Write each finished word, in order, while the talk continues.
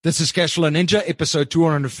This is Cashflow Ninja, episode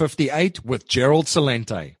 258 with Gerald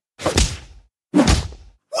Celente.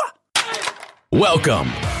 Welcome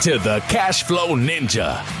to the Cashflow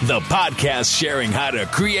Ninja, the podcast sharing how to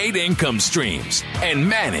create income streams and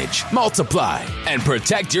manage, multiply, and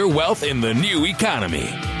protect your wealth in the new economy.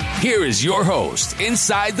 Here is your host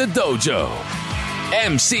inside the dojo,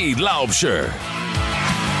 MC Laubscher.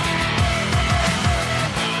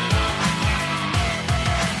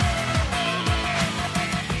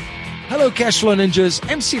 Hello, Cashflow Ninjas.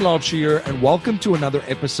 MC Laubscher here, and welcome to another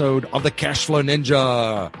episode of the Cashflow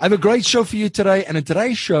Ninja. I have a great show for you today, and in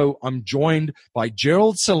today's show, I'm joined by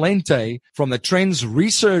Gerald Celente from the Trends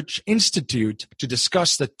Research Institute to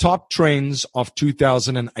discuss the top trends of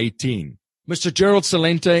 2018. Mr. Gerald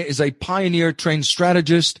Celente is a pioneer trend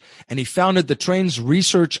strategist, and he founded the Trends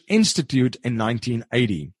Research Institute in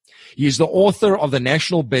 1980. He is the author of the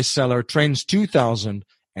national bestseller Trends 2000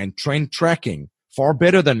 and Trend Tracking, Far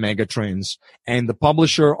Better Than Megatrends, and the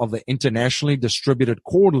publisher of the internationally distributed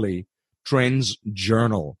quarterly Trends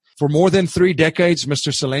Journal. For more than 3 decades,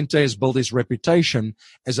 Mr. Celente has built his reputation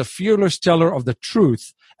as a fearless teller of the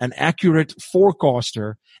truth, an accurate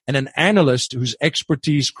forecaster, and an analyst whose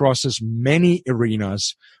expertise crosses many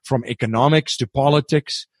arenas, from economics to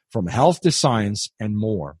politics, from health to science, and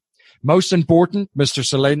more. Most important, Mr.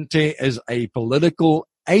 Celente is a political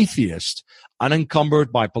atheist,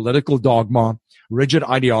 unencumbered by political dogma, rigid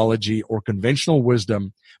ideology, or conventional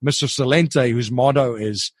wisdom. Mr. Celente, whose motto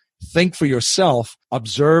is think for yourself,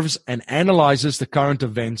 observes and analyzes the current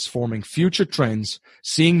events, forming future trends,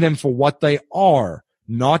 seeing them for what they are,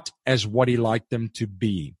 not as what he liked them to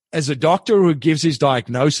be. As a doctor who gives his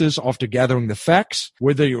diagnosis after gathering the facts,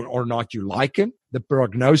 whether or not you like it, the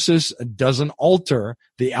prognosis doesn't alter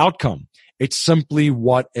the outcome. It's simply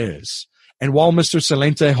what is. And while Mr.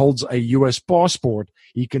 Celente holds a U.S. passport,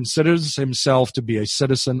 he considers himself to be a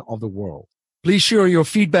citizen of the world. Please share your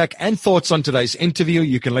feedback and thoughts on today's interview.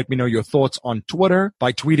 You can let me know your thoughts on Twitter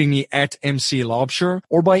by tweeting me at MC Laubscher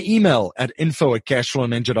or by email at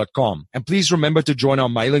info@cashflowninja.com. And please remember to join our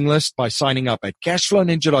mailing list by signing up at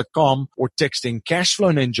cashflowninja.com or texting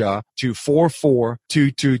Cashflow Ninja to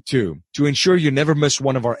 44222. To ensure you never miss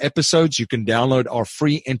one of our episodes, you can download our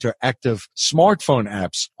free interactive smartphone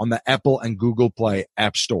apps on the Apple and Google Play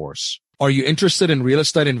app stores. Are you interested in real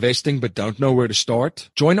estate investing but don't know where to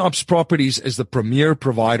start? Joint Ops Properties is the premier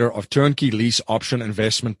provider of turnkey lease option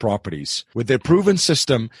investment properties. With their proven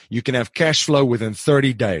system, you can have cash flow within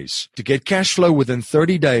 30 days. To get cash flow within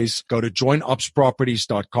 30 days, go to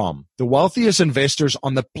jointopsproperties.com. The wealthiest investors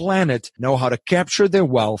on the planet know how to capture their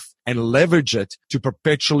wealth and leverage it to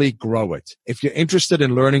perpetually grow it. If you're interested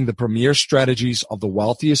in learning the premier strategies of the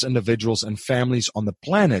wealthiest individuals and families on the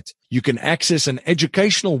planet, you can access an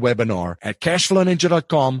educational webinar at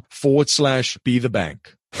cashflowninja.com/be the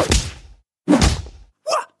bank.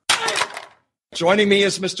 Joining me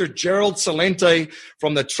is Mr. Gerald Celente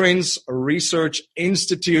from the Trends Research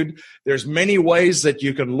Institute. There's many ways that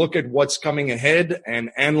you can look at what's coming ahead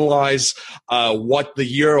and analyze what the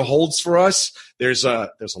year holds for us. There's a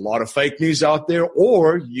lot of fake news out there,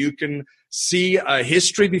 or you can see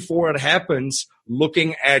history before it happens,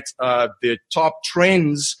 looking at the top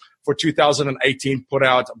trends for 2018 put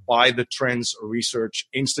out by the Trends Research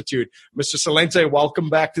Institute. Mr. Celente, welcome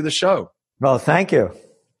back to the show. Well, thank you.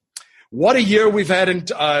 What a year we've had in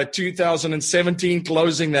 2017,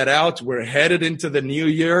 closing that out. We're headed into the new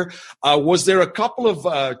year. Was there a couple of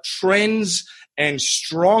trends and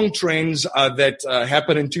strong trends that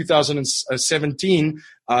happened in 2017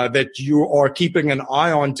 that you are keeping an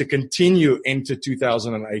eye on to continue into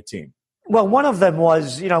 2018? Well, one of them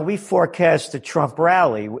was, we forecast the Trump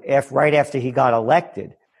rally right after he got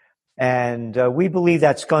elected. And we believe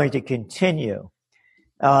that's going to continue.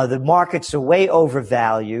 The markets are way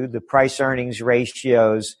overvalued. The price-earnings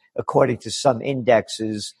ratios, according to some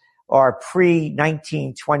indexes, are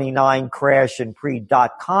pre-1929 crash and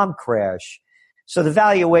pre-dot-com crash. So the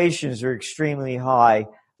valuations are extremely high.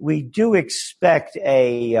 We do expect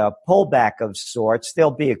a pullback of sorts.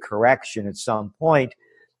 There'll be a correction at some point.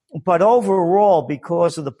 But overall,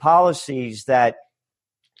 because of the policies that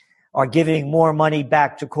are giving more money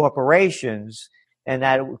back to corporations and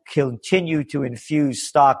that will continue to infuse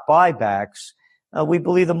stock buybacks, we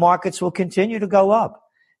believe the markets will continue to go up.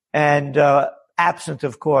 And absent,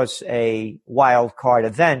 of course, a wild card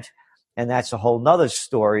event, and that's a whole nother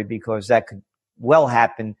story because that could well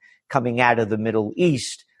happen coming out of the Middle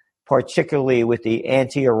East, particularly with the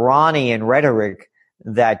anti-Iranian rhetoric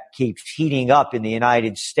that keeps heating up in the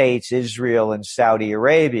United States, Israel, and Saudi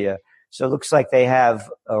Arabia. So it looks like they have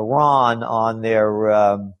Iran on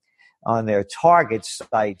their target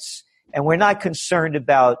sites. And we're not concerned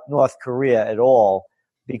about North Korea at all,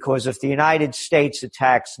 because if the United States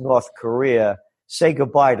attacks North Korea, say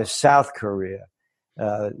goodbye to South Korea.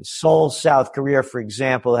 Seoul, South Korea, for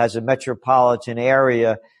example, has a metropolitan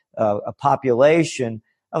area, a population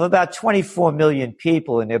of about 24 million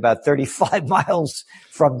people, and they're about 35 miles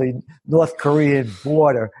from the North Korean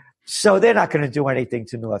border. So they're not going to do anything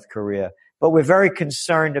to North Korea. But we're very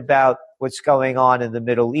concerned about what's going on in the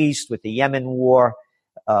Middle East with the Yemen war,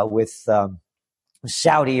 with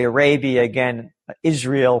Saudi Arabia, again,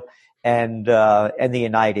 Israel, and the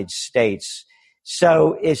United States.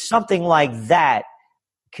 So if something like that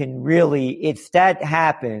can really, if that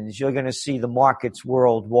happens, you're going to see the markets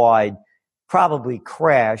worldwide probably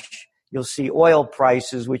crash. You'll see oil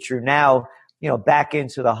prices, which are now, back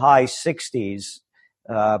into the high 60s,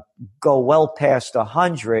 go well past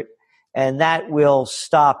 100, and that will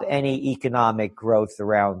stop any economic growth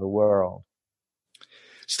around the world.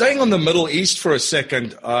 Staying on the Middle East for a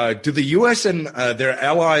second, do the U.S. and their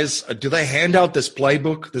allies, do they hand out this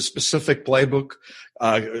playbook, the specific playbook?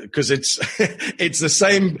 Because it's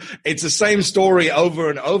the same story over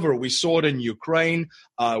and over. We saw it in Ukraine.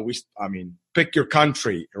 Pick your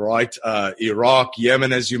country, right? Iraq,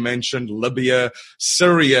 Yemen, as you mentioned, Libya,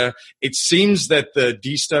 Syria. It seems that the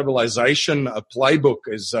destabilization playbook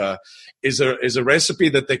is a recipe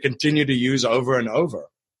that they continue to use over and over.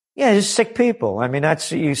 Yeah, just sick people. I mean,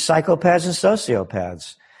 that's you psychopaths and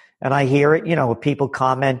sociopaths. And I hear it, when people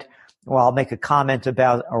comment, well, I'll make a comment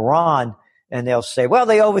about Iran, and they'll say, well,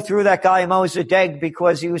 they overthrew that guy Mossadegh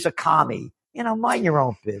because he was a commie. Mind your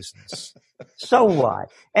own business. So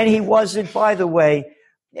what? And he wasn't, by the way,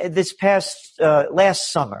 this past,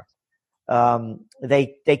 last summer,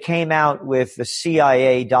 they came out with the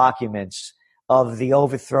CIA documents of the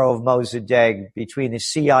overthrow of Mossadegh between the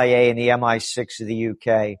CIA and the MI6 of the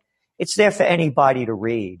UK. It's there for anybody to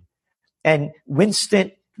read. And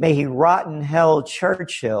Winston, may he rot in hell,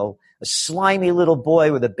 Churchill, a slimy little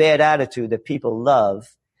boy with a bad attitude that people love,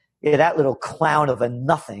 that little clown of a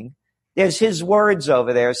nothing, there's his words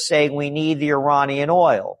over there saying we need the Iranian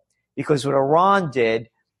oil. Because what Iran did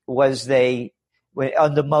was under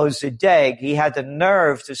Mossadegh, he had the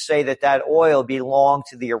nerve to say that oil belonged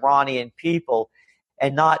to the Iranian people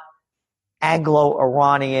and not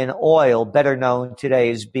Anglo-Iranian oil, better known today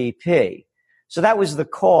as BP. So that was the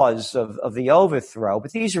cause of the overthrow.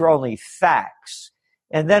 But these are only facts.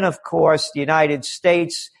 And then, of course, the United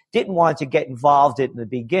States didn't want to get involved in the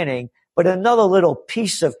beginning, but another little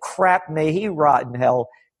piece of crap, may he rot in hell,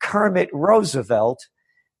 Kermit Roosevelt,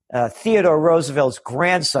 Theodore Roosevelt's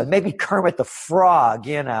grandson, maybe Kermit the Frog,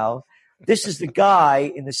 This is the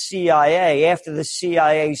guy in the CIA. After the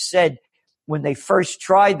CIA said, when they first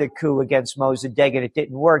tried the coup against Mossadegh and it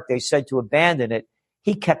didn't work, they said to abandon it.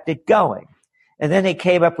 He kept it going. And then they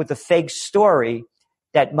came up with a fake story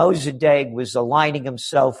that Mossadegh was aligning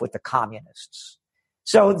himself with the communists.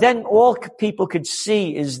 So then all people could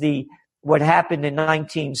see is what happened in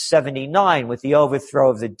 1979 with the overthrow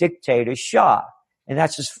of the dictator Shah. And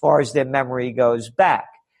that's as far as their memory goes back.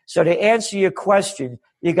 So to answer your question,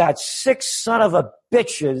 you got 6 son of a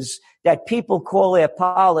bitches that people call their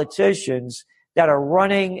politicians that are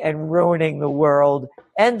running and ruining the world.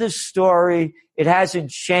 End of story. It hasn't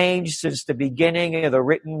changed since the beginning of the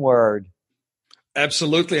written word.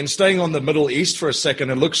 Absolutely. And staying on the Middle East for a second,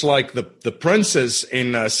 it looks like the princes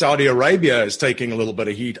in Saudi Arabia is taking a little bit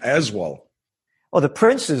of heat as well. Well, the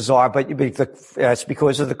princes are, but that's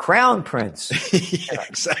because of the crown prince. Yeah,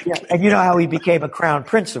 exactly. Yeah. And you know how he became a crown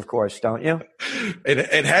prince, of course, don't you?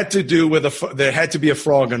 It had to do with there had to be a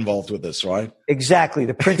frog involved with this, right? Exactly.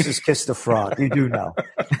 The princes kissed the frog. You do know.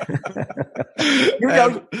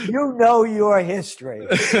 You know your history.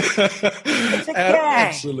 It's a gang.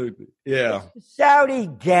 Absolutely. Yeah. It's a Saudi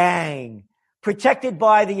gang protected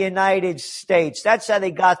by the United States. That's how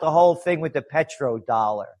they got the whole thing with the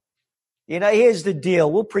petrodollar. Here's the deal.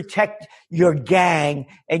 We'll protect your gang,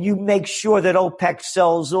 and you make sure that OPEC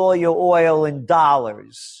sells all your oil in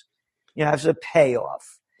dollars. As a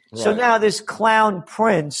payoff. Right. So now this clown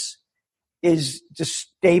prince is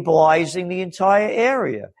destabilizing the entire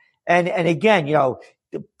area. And again,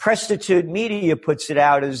 the prostitute media puts it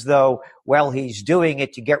out as though, well, he's doing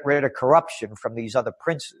it to get rid of corruption from these other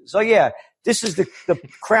princes. Oh, yeah, this is the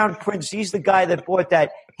crown prince. He's the guy that bought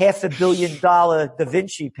that $500 million Da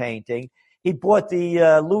Vinci painting. He bought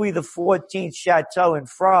the Louis XIV chateau in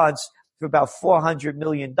France for about $400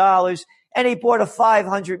 million, and he bought a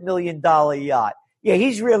 $500 million yacht. Yeah,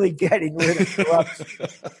 he's really getting rid of corruption.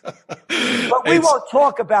 But we won't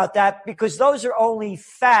talk about that because those are only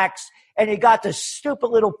facts, and you got the stupid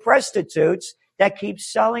little prostitutes that keep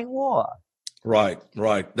selling war. Right,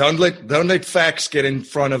 right. Don't let facts get in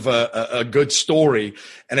front of a good story.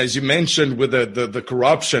 And as you mentioned with the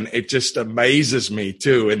corruption, it just amazes me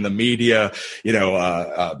too in the media. You know,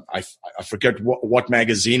 I forget what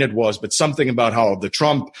magazine it was, but something about how the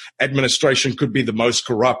Trump administration could be the most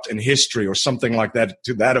corrupt in history or something like that,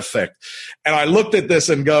 to that effect. And I looked at this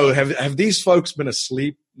and go, have these folks been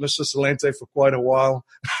asleep, Mr. Celente, for quite a while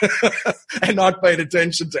and not paid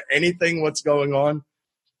attention to anything what's going on?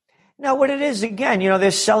 No, what it is, again, they're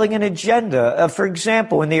selling an agenda. For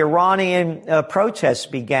example, when the Iranian protests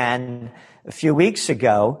began a few weeks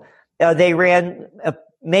ago, they ran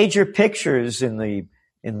major pictures in the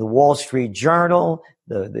Wall Street Journal,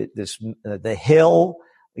 the Hill,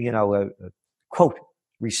 a quote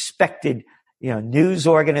respected news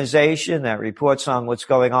organization that reports on what's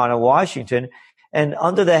going on in Washington. And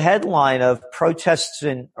under the headline of protests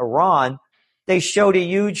in Iran, they showed a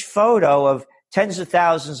huge photo of tens of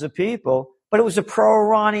thousands of people, but it was a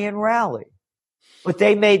pro-Iranian rally. But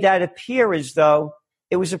they made that appear as though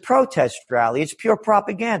it was a protest rally. It's pure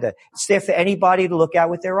propaganda. It's there for anybody to look at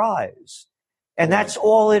with their eyes. And that's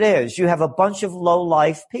all it is. You have a bunch of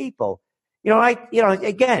low-life people. Again,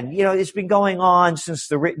 it's been going on since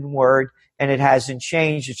the written word, and it hasn't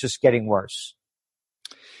changed. It's just getting worse.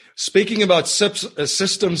 Speaking about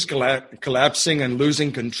systems collapsing and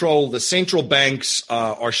losing control, the central banks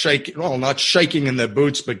are shaking, well, not shaking in their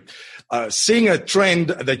boots, but seeing a trend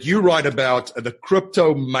that you write about, the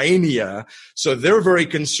crypto mania. So they're very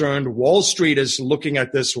concerned. Wall Street is looking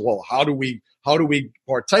at this. Well, how do we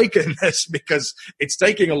partake in this? Because it's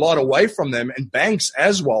taking a lot away from them, and banks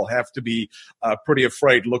as well have to be pretty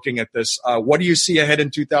afraid looking at this. What do you see ahead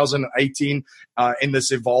in 2018 in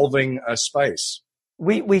this evolving space?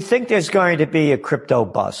 We think there's going to be a crypto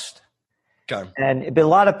bust. Okay. And a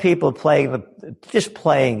lot of people just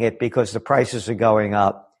playing it because the prices are going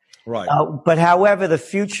up. Right. But however, the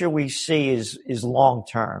future we see is long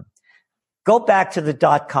term. Go back to the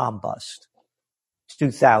 .com bust. It's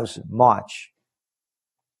 2000, March.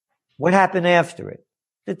 What happened after it?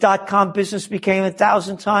 The .com business became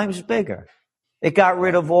 1,000 times bigger. It got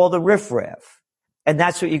rid of all the riffraff. And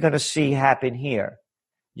that's what you're going to see happen here.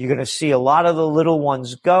 You're going to see a lot of the little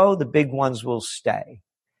ones go. The big ones will stay.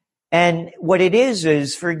 And what it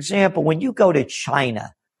is, for example, when you go to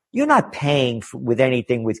China, you're not paying with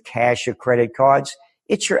anything with cash or credit cards.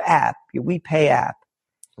 It's your app, your WePay app.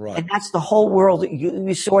 Right. And that's the whole world.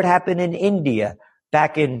 You saw it happen in India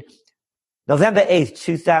back in November 8th,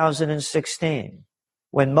 2016,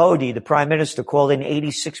 when Modi, the prime minister, called in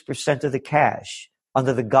 86% of the cash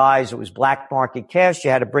under the guise it was black market cash.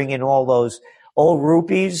 You had to bring in all those old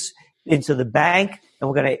rupees into the bank, and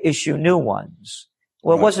we're going to issue new ones.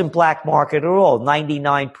 Well, it wasn't black market at all.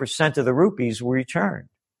 99% of the rupees were returned.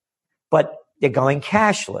 But they're going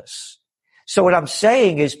cashless. So what I'm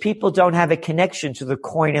saying is people don't have a connection to the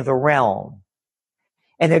coin of the realm.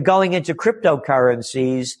 And they're going into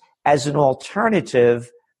cryptocurrencies as an alternative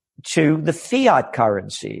to the fiat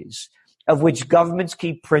currencies, of which governments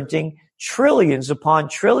keep printing trillions upon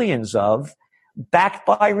trillions of, backed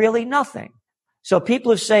by really nothing. So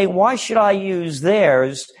people are saying, why should I use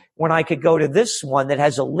theirs when I could go to this one that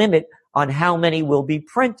has a limit on how many will be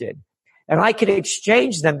printed? And I could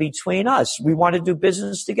exchange them between us. We want to do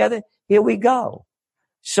business together. Here we go.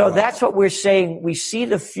 So that's what we're saying. We see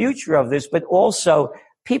the future of this, but also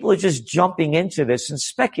people are just jumping into this and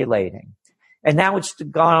speculating. And now it's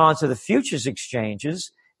gone on to the futures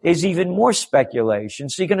exchanges. There's even more speculation.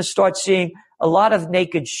 So you're going to start seeing a lot of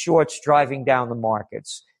naked shorts driving down the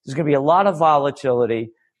markets. There's going to be a lot of volatility,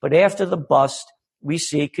 but after the bust, we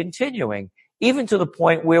see it continuing, even to the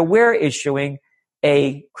point where we're issuing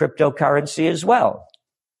a cryptocurrency as well.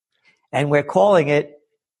 And we're calling it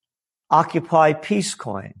Occupy Peace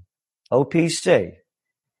Coin, OPC.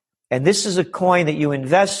 And this is a coin that you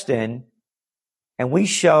invest in, and we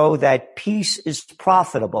show that peace is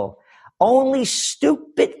profitable. Only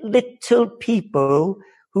stupid little people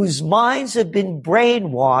whose minds have been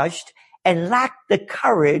brainwashed and lack the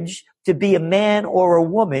courage to be a man or a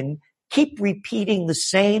woman keep repeating the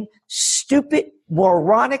same stupid,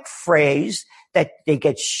 moronic phrase that they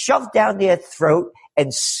get shoved down their throat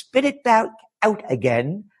and spit it out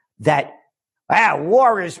again, that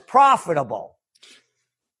war is profitable.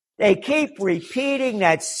 They keep repeating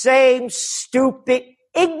that same stupid,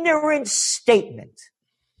 ignorant statement.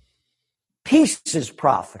 Peace is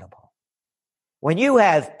profitable. When you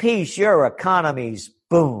have peace, your economies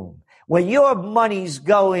boom. When your money's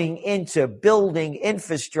going into building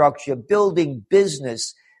infrastructure, building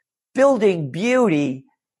business, building beauty,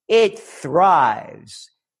 it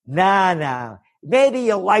thrives. Nah. Maybe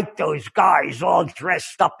you like those guys all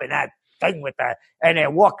dressed up in that thing and they're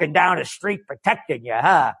walking down the street protecting you,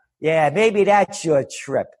 huh? Yeah, maybe that's your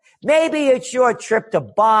trip. Maybe it's your trip to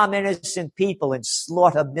bomb innocent people and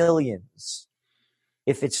slaughter millions.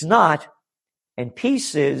 If it's not, and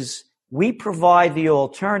peace is, we provide the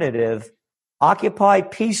alternative, Occupy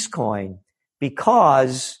Peace Coin,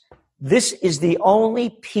 because this is the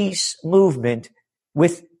only peace movement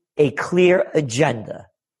with a clear agenda.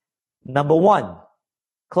 Number one,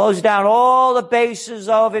 close down all the bases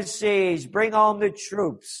overseas, bring home the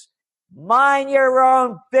troops, mind your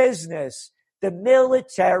own business. The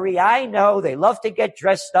military, I know they love to get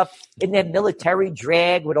dressed up in their military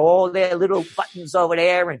drag with all their little buttons over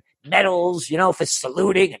there and medals, for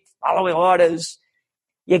saluting and following orders.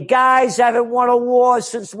 You guys haven't won a war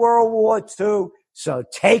since World War II, so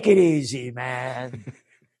take it easy, man.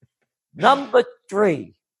 Number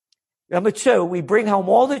two, we bring home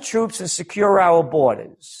all the troops and secure our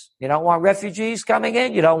borders. You don't want refugees coming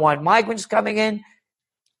in. You don't want migrants coming in.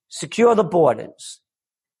 Secure the borders.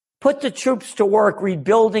 Put the troops to work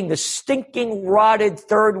rebuilding the stinking, rotted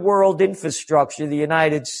third world infrastructure of the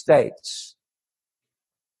United States.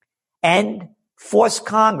 And force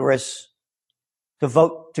Congress to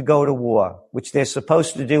vote to go to war, which they're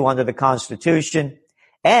supposed to do under the Constitution.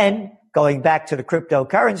 And going back to the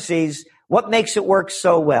cryptocurrencies, what makes it work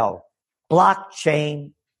so well?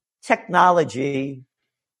 Blockchain technology.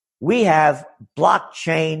 We have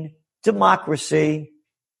blockchain democracy.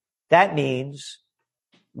 That means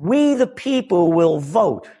we, the people, will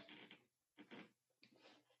vote.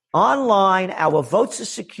 Online, our votes are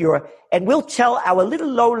secure, and we'll tell our little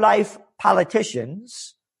low-life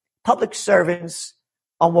politicians, public servants,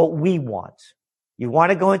 on what we want. You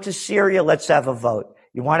want to go into Syria? Let's have a vote.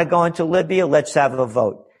 You want to go into Libya? Let's have a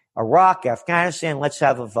vote. Iraq, Afghanistan, let's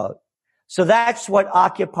have a vote. So that's what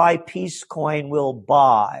Occupy Peace Coin will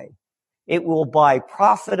buy. It will buy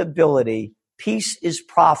profitability. Peace is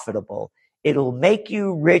profitable. It'll make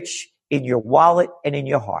you rich in your wallet and in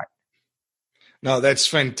your heart. No, that's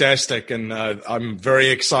fantastic, and I'm very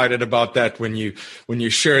excited about that when you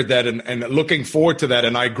shared that, and looking forward to that.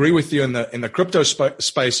 And I agree with you in the crypto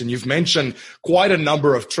space, and you've mentioned quite a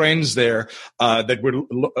number of trends there that we're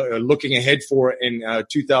looking ahead for in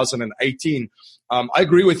 2018. I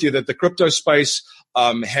agree with you that the crypto space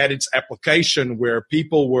had its application where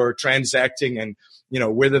people were transacting, and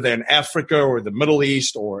whether they're in Africa or the Middle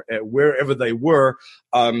East or wherever they were,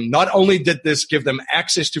 not only did this give them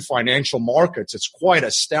access to financial markets, it's quite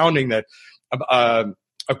astounding that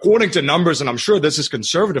according to numbers, and I'm sure this is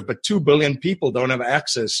conservative, but 2 billion people don't have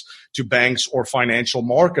access to banks or financial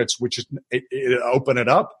markets, which it opened it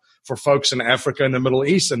up for folks in Africa and the Middle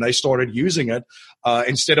East, and they started using it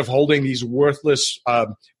instead of holding these worthless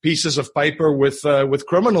pieces of paper with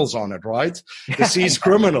criminals on it, right? Deceased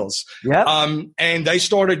criminals. Yep. And they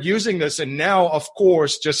started using this, and now, of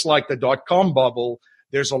course, just like the .com bubble,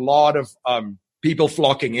 there's a lot of people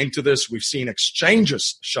flocking into this. We've seen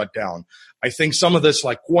exchanges shut down. I think some of this,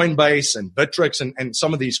 like Coinbase and Bittrex and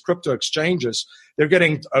some of these crypto exchanges, they're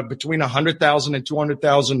getting between 100,000 and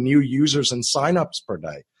 200,000 new users and signups per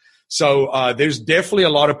day. So there's definitely a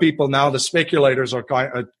lot of people now. The speculators are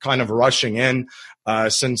kind of rushing in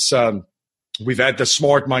since we've had the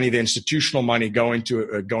smart money, the institutional money going to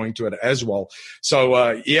it as well.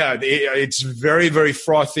 So it's very, very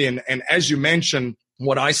frothy. And as you mentioned,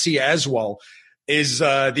 what I see as well is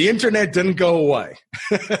the internet didn't go away.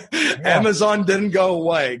 Amazon didn't go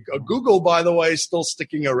away. Google, by the way, is still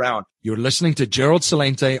sticking around. You're listening to Gerald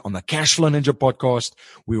Celente on the Cashflow Ninja podcast.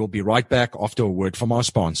 We will be right back after a word from our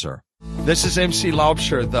sponsor. This is MC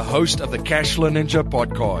Laubscher, the host of the Cashflow Ninja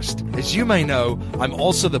podcast. As you may know, I'm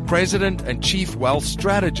also the president and chief wealth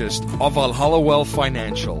strategist of Valhalla Wealth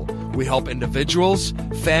Financial. We help individuals,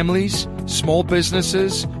 families, small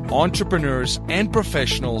businesses, entrepreneurs, and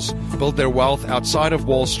professionals build their wealth outside of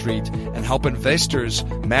Wall Street and help investors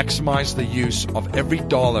maximize the use of every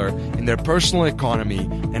dollar in their personal economy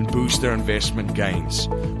and boost their investment gains.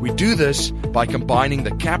 We do this by combining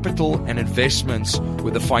the capital and investments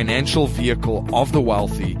with the financial vehicle of the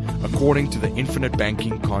wealthy according to the infinite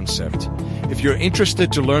banking concept. If you're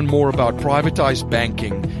interested to learn more about privatized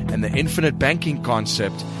banking and the infinite banking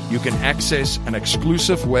concept, you can access an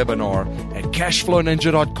exclusive webinar at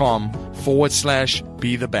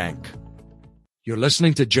cashflowninja.com/be the bank. You're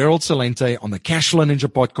listening to Gerald Celente on the Cashflow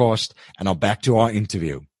Ninja podcast, and now back to our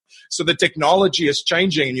interview. So the technology is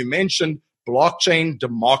changing, and you mentioned blockchain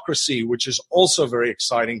democracy, which is also very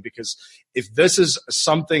exciting, because if this is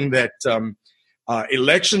something that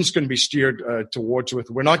elections can be steered towards,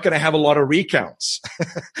 we're not going to have a lot of recounts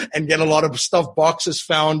and get a lot of stuffed boxes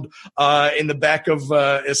found in the back of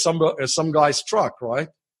some guy's truck, right?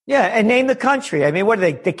 Yeah, and name the country. I mean, what are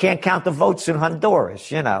they? They can't count the votes in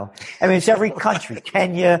Honduras, I mean, it's every country.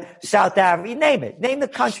 Kenya, South Africa, you name it. Name the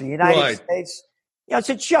country. United States. It's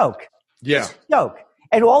a joke. Yeah. It's a joke.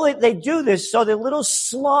 And they do this so the little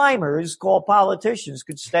slimers called politicians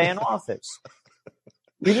could stay in office.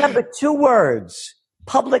 Remember 2 words,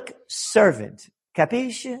 public servant.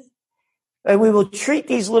 Capisce? And we will treat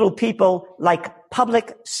these little people like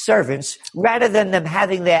public servants rather than them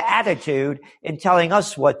having their attitude and telling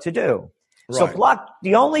us what to do. Right. So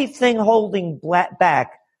the only thing holding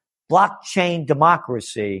back blockchain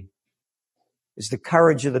democracy is the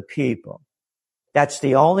courage of the people. That's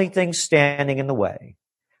the only thing standing in the way.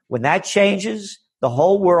 When that changes, the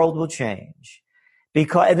whole world will change.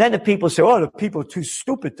 And then the people say, the people are too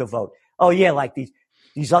stupid to vote. Oh yeah, like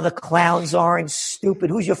these other clowns aren't stupid.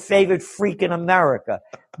 Who's your favorite freak in America?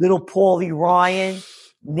 Little Paulie Ryan,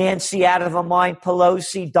 Nancy out of her mind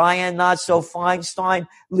Pelosi, Diane Not So Feinstein,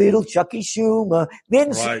 little Chucky Schumer.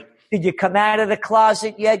 Lindsay, right. Did you come out of the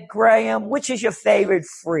closet yet, Graham? Which is your favorite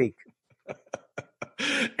freak?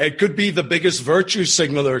 It could be the biggest virtue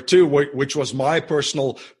signaler, too, which was my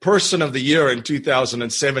personal person of the year in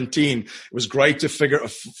 2017. It was great to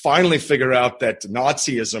finally figure out that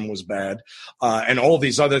Nazism was bad and all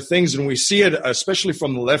these other things. And we see it, especially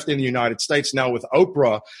from the left in the United States now with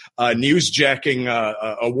Oprah newsjacking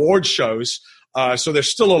award shows. So there's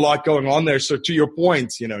still a lot going on there. So to your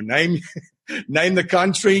point, name the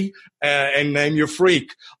country and name your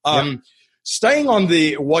freak. Staying on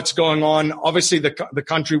what's going on, obviously the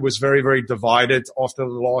country was very, very divided after the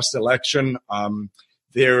last election.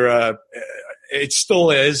 It still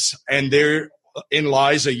is, and therein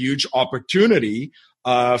lies a huge opportunity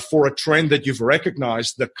for a trend that you've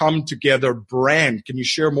recognized, the Come Together brand. Can you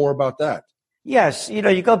share more about that? Yes.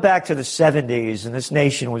 You go back to the 70s, and this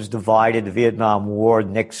nation was divided, the Vietnam War,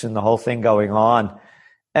 Nixon, the whole thing going on.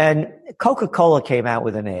 And Coca-Cola came out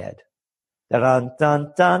with an ad. Dun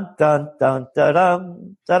dun dun dun dun dun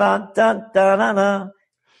dun dun dun,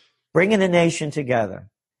 bringing the nation together.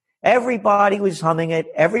 Everybody was humming it.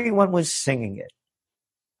 Everyone was singing it.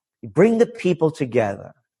 You bring the people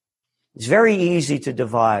together. It's very easy to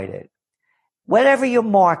divide it. Whatever you're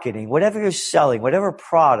marketing, whatever you're selling, whatever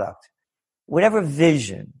product, whatever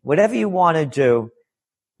vision, whatever you want to do,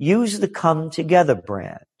 use the Come Together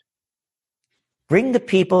brand. Bring the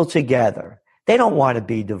people together. They don't want to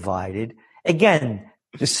be divided. Again,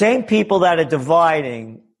 the same people that are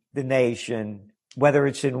dividing the nation, whether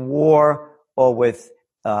it's in war or with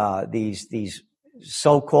these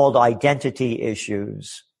so-called identity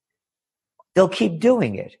issues, they'll keep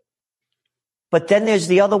doing it. But then there's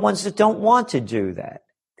the other ones that don't want to do that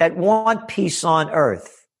want peace on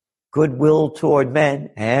earth, goodwill toward men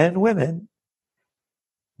and women.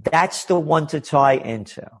 That's the one to tie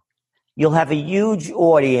into. You'll have a huge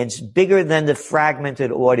audience, bigger than the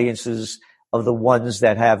fragmented audiences of the ones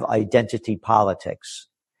that have identity politics.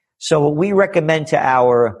 So what we recommend to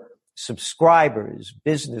our subscribers,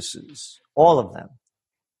 businesses, all of them,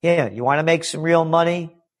 you want to make some real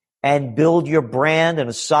money and build your brand in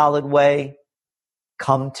a solid way,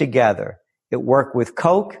 come together. It worked with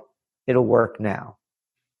Coke. It'll work now.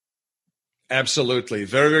 Absolutely.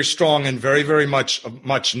 Very, very strong and very, very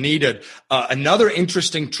much needed. Another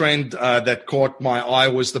interesting trend that caught my eye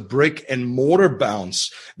was the brick and mortar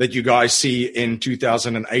bounce that you guys see in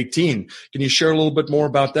 2018. Can you share a little bit more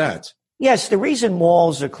about that? Yes, the reason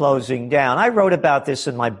malls are closing down. I wrote about this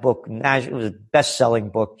in my book. It was a best-selling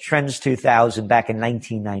book, Trends 2000, back in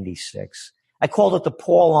 1996. I called it The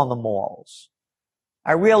Pall on the Malls.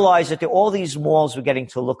 I realized that all these malls were getting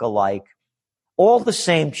to look alike. All the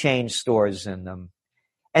same chain stores in them.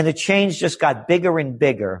 And the chains just got bigger and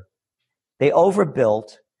bigger. They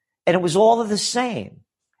overbuilt, and it was all of the same.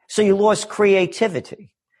 So you lost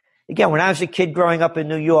creativity. Again, when I was a kid growing up in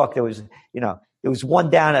New York, there was one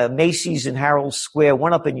down at Macy's in Herald Square,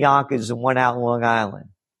 one up in Yonkers, and one out in Long Island.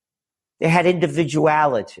 They had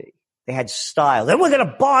individuality. They had style. Then we're going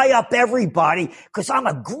to buy up everybody because I'm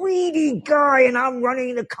a greedy guy and I'm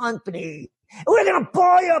running the company. We're going to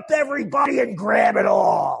buy up everybody and grab it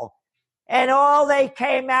all. And all they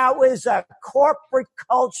came out with is a corporate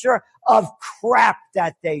culture of crap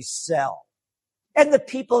that they sell. And the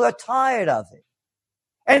people are tired of it.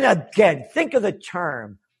 And again, think of the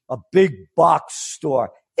term, a big box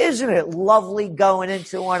store. Isn't it lovely going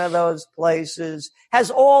into one of those places?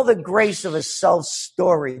 Has all the grace of a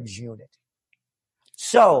self-storage unit.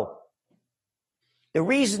 So, the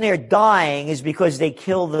reason they're dying is because they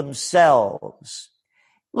kill themselves.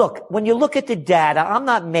 Look, when you look at the data, I'm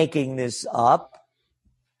not making this up.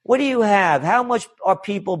 What do you have? How much are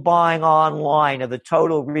people buying online of the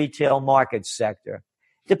total retail market sector?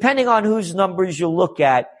 depending on whose numbers you look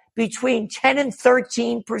at, between 10 and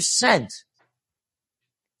 13%.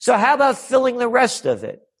 So how about filling the rest of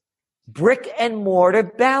it? Brick and mortar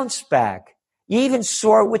bounce back. You even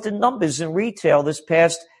saw it with the numbers in retail this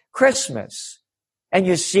past Christmas. And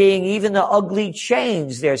you're seeing even the ugly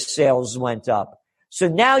chains, their sales went up. So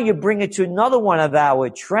now you bring it to another one of our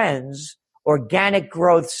trends, organic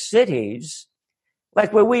growth cities,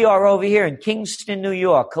 like where we are over here in Kingston, New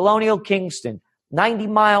York, Colonial Kingston, 90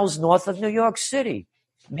 miles north of New York City,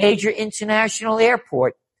 major international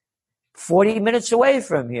airport, 40 minutes away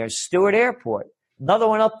from here, Stewart Airport. Another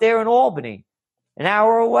one up there in Albany, an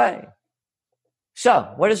hour away.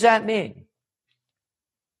 So what does that mean?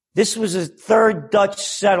 This was a third Dutch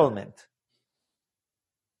settlement.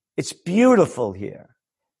 It's beautiful here.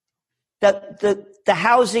 The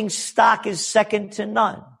housing stock is second to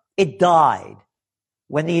none. It died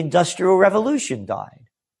when the Industrial Revolution died.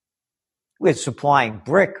 We're supplying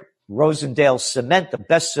brick, Rosendale cement, the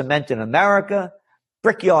best cement in America,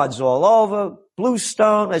 brickyards all over,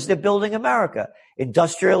 bluestone as they're building America.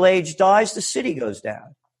 Industrial age dies, the city goes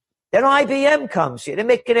down. Then IBM comes here. They're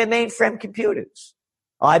making their mainframe computers.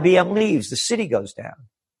 IBM leaves, the city goes down.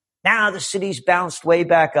 Now the city's bounced way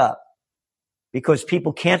back up because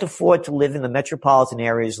people can't afford to live in the metropolitan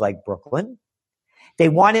areas like Brooklyn. They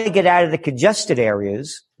want to get out of the congested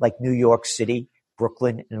areas like New York City,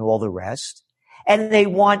 Brooklyn, and all the rest. And they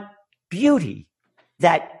want beauty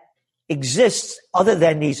that exists other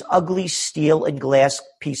than these ugly steel and glass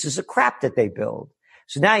pieces of crap that they build.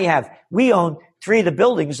 So now we own 3 of the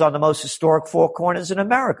buildings on the most historic 4 corners in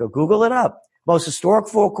America. Google it up. Most historic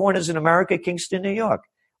 4 corners in America, Kingston, New York.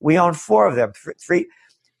 We own 4 of them. 3,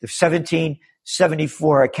 the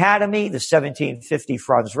 1774 Academy, the 1750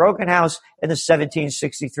 Franz Roggen House, and the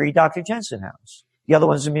 1763 Dr. Jensen House. The other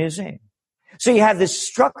one's a museum. So you have this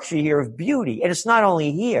structure here of beauty. And it's not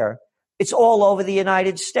only here, it's all over the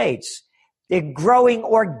United States. They're growing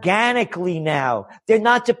organically now. They're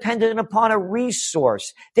not dependent upon a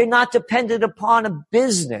resource. They're not dependent upon a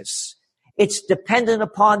business. It's dependent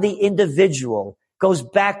upon the individual. Goes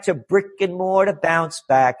back to brick and mortar bounce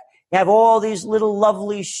back. You have all these little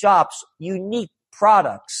lovely shops, unique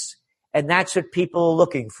products, and that's what people are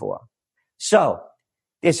looking for. So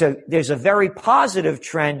there's a very positive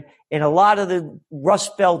trend in a lot of the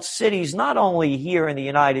Rust Belt cities, not only here in the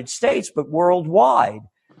United States, but worldwide,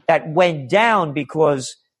 that went down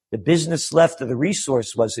because the business left or the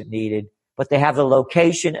resource wasn't needed, but they have the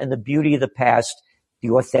location and the beauty of the past, the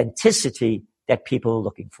authenticity that people are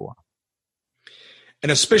looking for.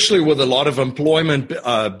 And especially with a lot of employment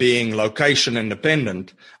being location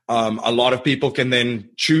independent, a lot of people can then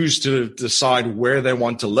choose to decide where they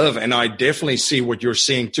want to live. And I definitely see what you're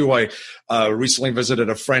seeing too. I recently visited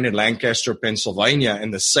a friend in Lancaster, Pennsylvania,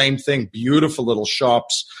 and the same thing, beautiful little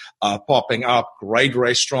shops popping up, great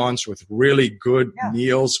restaurants with really good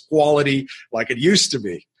meals, quality like it used to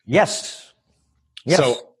be. Yes.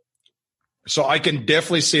 So I can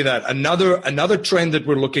definitely see that. Another trend that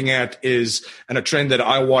we're looking at is, and a trend that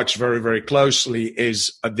I watch very, very closely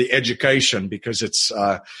is the education, because it's,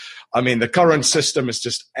 the current system is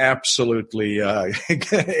just absolutely, I'm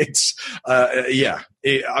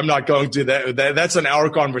not going to that. That's an hour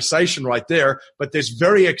conversation right there, but there's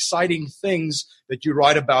very exciting things that you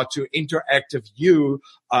write about to interactive you,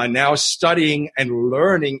 now studying and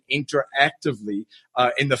learning interactively,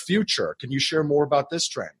 in the future. Can you share more about this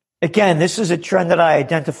trend? Again, this is a trend that I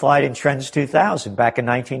identified in Trends 2000 back in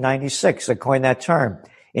 1996. I coined that term,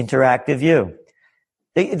 interactive view.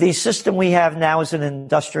 The system we have now is an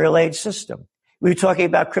industrial age system. We were talking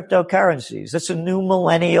about cryptocurrencies. That's a new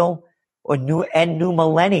millennial or new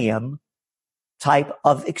millennium type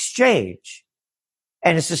of exchange.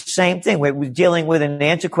 And it's the same thing. We're dealing with an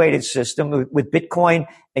antiquated system with Bitcoin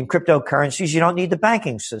and cryptocurrencies. You don't need the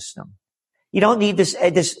banking system. You don't need this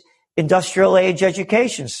industrial age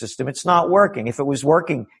education system. It's not working. If it was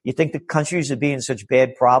working, you think the countries would be in such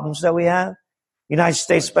bad problems that we have? The United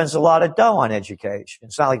States spends a lot of dough on education.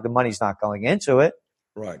 It's not like the money's not going into it.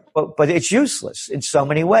 Right. But it's useless in so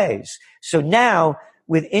many ways. So now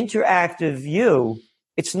with interactive view,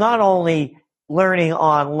 it's not only learning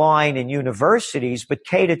online in universities, but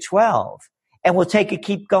K to 12. And we'll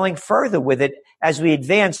keep going further with it as we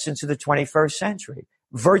advance into the 21st century.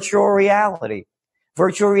 Virtual reality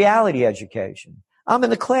education. I'm in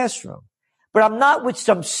the classroom, but I'm not with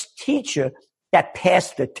some teacher that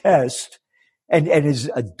passed the test and is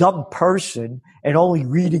a dumb person and only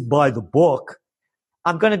reading by the book.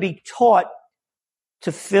 I'm going to be taught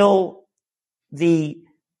to fill the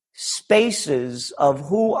spaces of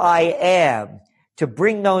who I am, to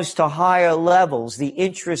bring those to higher levels, the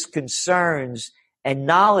interests, concerns, and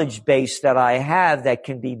knowledge base that I have that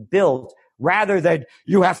can be built, rather than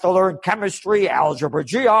you have to learn chemistry, algebra,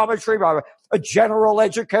 geometry, a general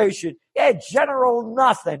education. Yeah, general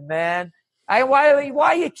nothing, man. Why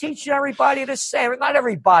are you teaching everybody the same? Not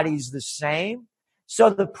everybody's the same. So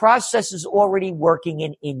the process is already working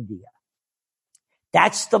in India.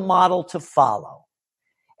 That's the model to follow.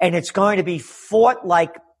 And it's going to be fought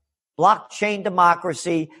like blockchain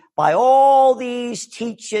democracy by all these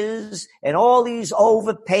teachers and all these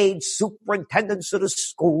overpaid superintendents of the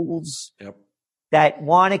schools that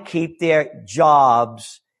want to keep their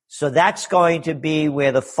jobs. So that's going to be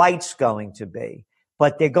where the fight's going to be.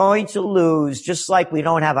 But they're going to lose, just like we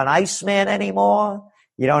don't have an Iceman anymore.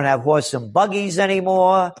 You don't have horse and buggies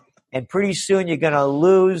anymore. And pretty soon you're going to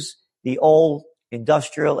lose the old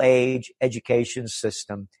industrial age education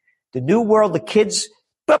system. The new world, the kids,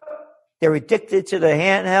 they're addicted to the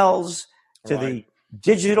handhelds, to the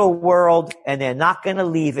digital world, and they're not going to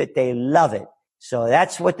leave it. They love it. So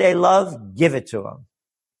that's what they love. Give it to them.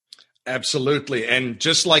 Absolutely. And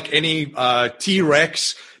just like any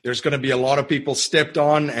T-Rex, there's going to be a lot of people stepped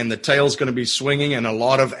on, and the tail's going to be swinging, and a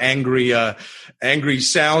lot of angry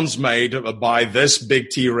sounds made by this big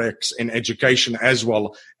T-Rex in education, as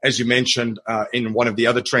well as you mentioned in one of the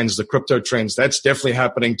other trends, the crypto trends. That's definitely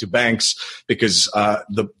happening to banks, because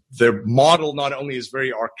their model not only is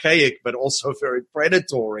very archaic, but also very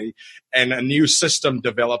predatory, and a new system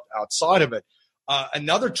developed outside of it.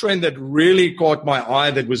 Another trend that really caught my eye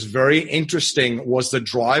that was very interesting was the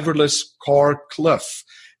driverless car cliff,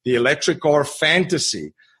 the electric car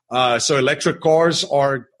fantasy. So electric cars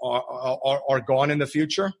are gone in the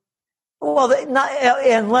future? Well,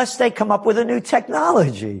 unless they come up with a new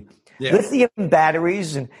technology. Yeah. Lithium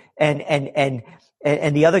batteries and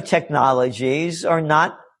the other technologies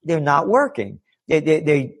they're not working.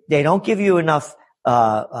 They don't give you enough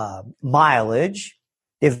mileage.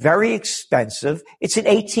 They're very expensive. It's an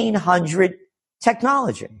 1800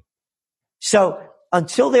 technology. So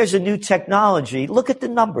until there's a new technology, look at the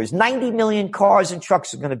numbers. 90 million cars and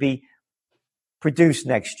trucks are going to be produced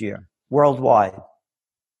next year worldwide.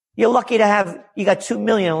 You're lucky to you got 2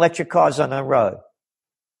 million electric cars on the road.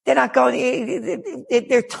 They're not going,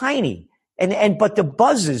 they're tiny. But the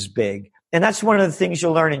buzz is big. And that's one of the things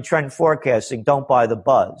you'll learn in trend forecasting. Don't buy the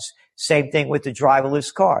buzz. Same thing with the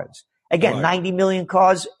driverless cars. Again, 90 million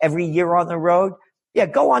cars every year on the road. Yeah,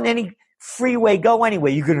 go on any freeway, go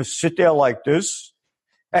anywhere. You're going to sit there like this?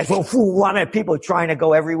 And people trying to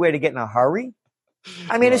go everywhere to get in a hurry?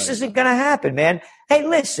 I mean, this isn't going to happen, man. Hey,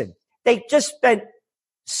 listen, they just spent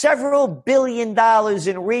several $1 billion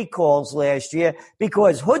in recalls last year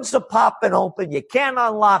because hoods are popping open. You can't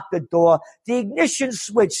unlock the door. The ignition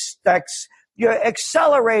switch sticks. Your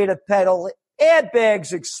accelerator pedal,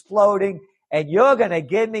 airbags exploding. And you're going to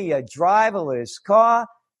give me a driverless car?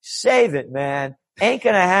 Save it, man. Ain't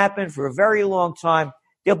going to happen for a very long time.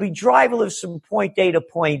 There'll be driverless from point A to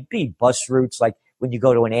point B, bus routes, like when you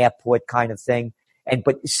go to an airport kind of thing.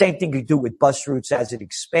 But the same thing you do with bus routes as it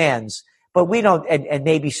expands. But we don't, and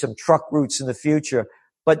maybe some truck routes in the future,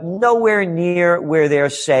 but nowhere near where they're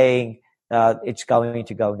saying it's going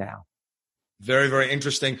to go now. Very, very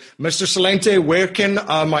interesting. Mr. Celente, where can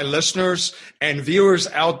my listeners and viewers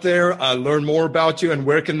out there learn more about you, and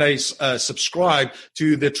where can they subscribe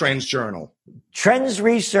to the Trends Journal?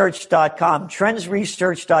 Trendsresearch.com,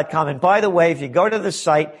 trendsresearch.com. And by the way, if you go to the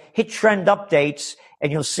site, hit trend updates,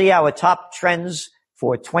 and you'll see our top trends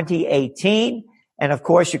for 2018. And of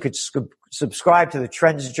course, you could subscribe to the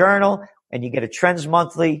Trends Journal, and you get a Trends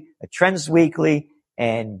Monthly, a Trends Weekly,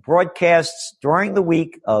 and broadcasts during the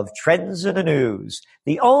week of Trends in the News,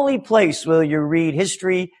 the only place where you read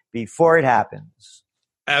history before it happens.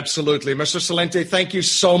 Absolutely. Mr. Celente, thank you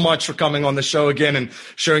so much for coming on the show again and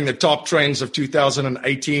sharing the top trends of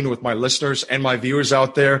 2018 with my listeners and my viewers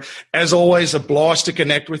out there. As always, a blast to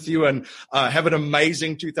connect with you, and have an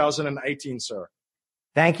amazing 2018, sir.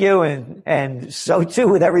 Thank you, and so too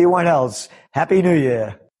with everyone else. Happy New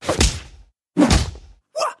Year.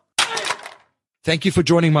 Thank you for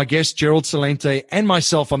joining my guest, Gerald Celente, and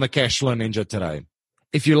myself on the Cashflow Ninja today.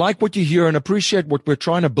 If you like what you hear and appreciate what we're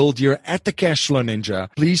trying to build here at the Cashflow Ninja,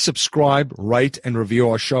 please subscribe, rate, and review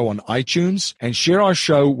our show on iTunes, and share our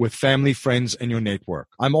show with family, friends, and your network.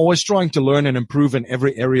 I'm always trying to learn and improve in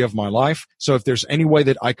every area of my life, so if there's any way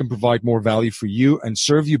that I can provide more value for you and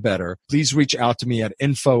serve you better, please reach out to me at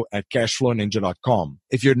info@cashflowninja.com.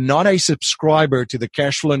 If you're not a subscriber to the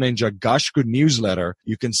Cashflow Ninja Gushku newsletter,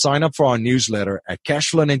 you can sign up for our newsletter at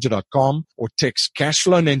cashflowninja.com or text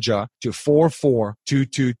Cashflow Ninja to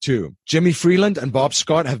 44222. Jimmy Freeland and Bob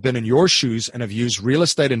Scott have been in your shoes and have used real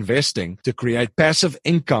estate investing to create passive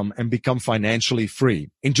income and become financially free.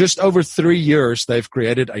 In just over 3 years, they've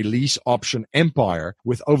created a lease option empire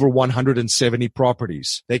with over 170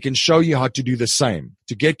 properties. They can show you how to do the same.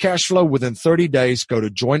 To get cash flow within 30 days, go to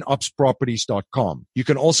joinupsproperties.com. You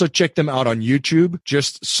can also check them out on YouTube.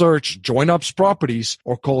 Just search Join Ups Properties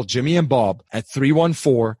or call Jimmy and Bob at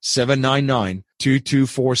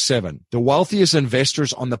 314-799-2247. The wealthiest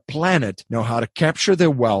investors on the planet know how to capture their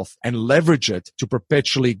wealth and leverage it to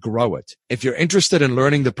perpetually grow it. If you're interested in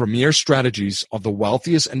learning the premier strategies of the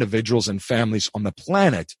wealthiest individuals and families on the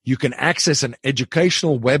planet, you can access an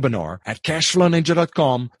educational webinar at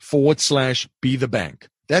cashflowninja.com/be the bank.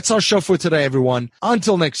 That's our show for today, everyone.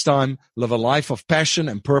 Until next time, live a life of passion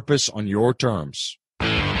and purpose on your terms.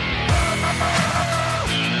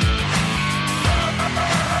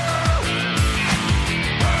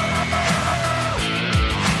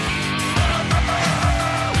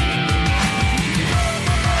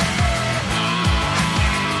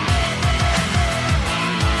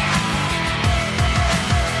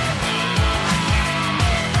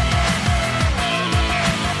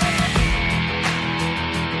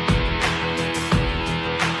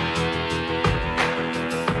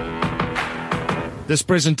 This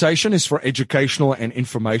presentation is for educational and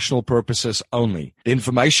informational purposes only. The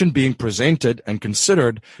information being presented and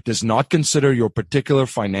considered does not consider your particular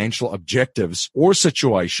financial objectives or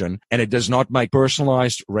situation, and it does not make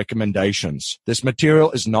personalized recommendations. This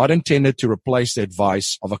material is not intended to replace the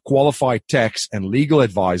advice of a qualified tax and legal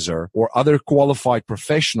advisor or other qualified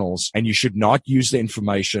professionals, and you should not use the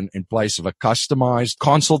information in place of a customized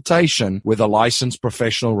consultation with a licensed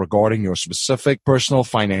professional regarding your specific personal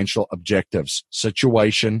financial objectives, situation,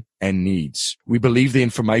 and needs. We believe the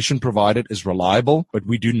information provided is reliable, but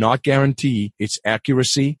we do not guarantee its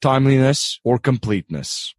accuracy, timeliness, or completeness.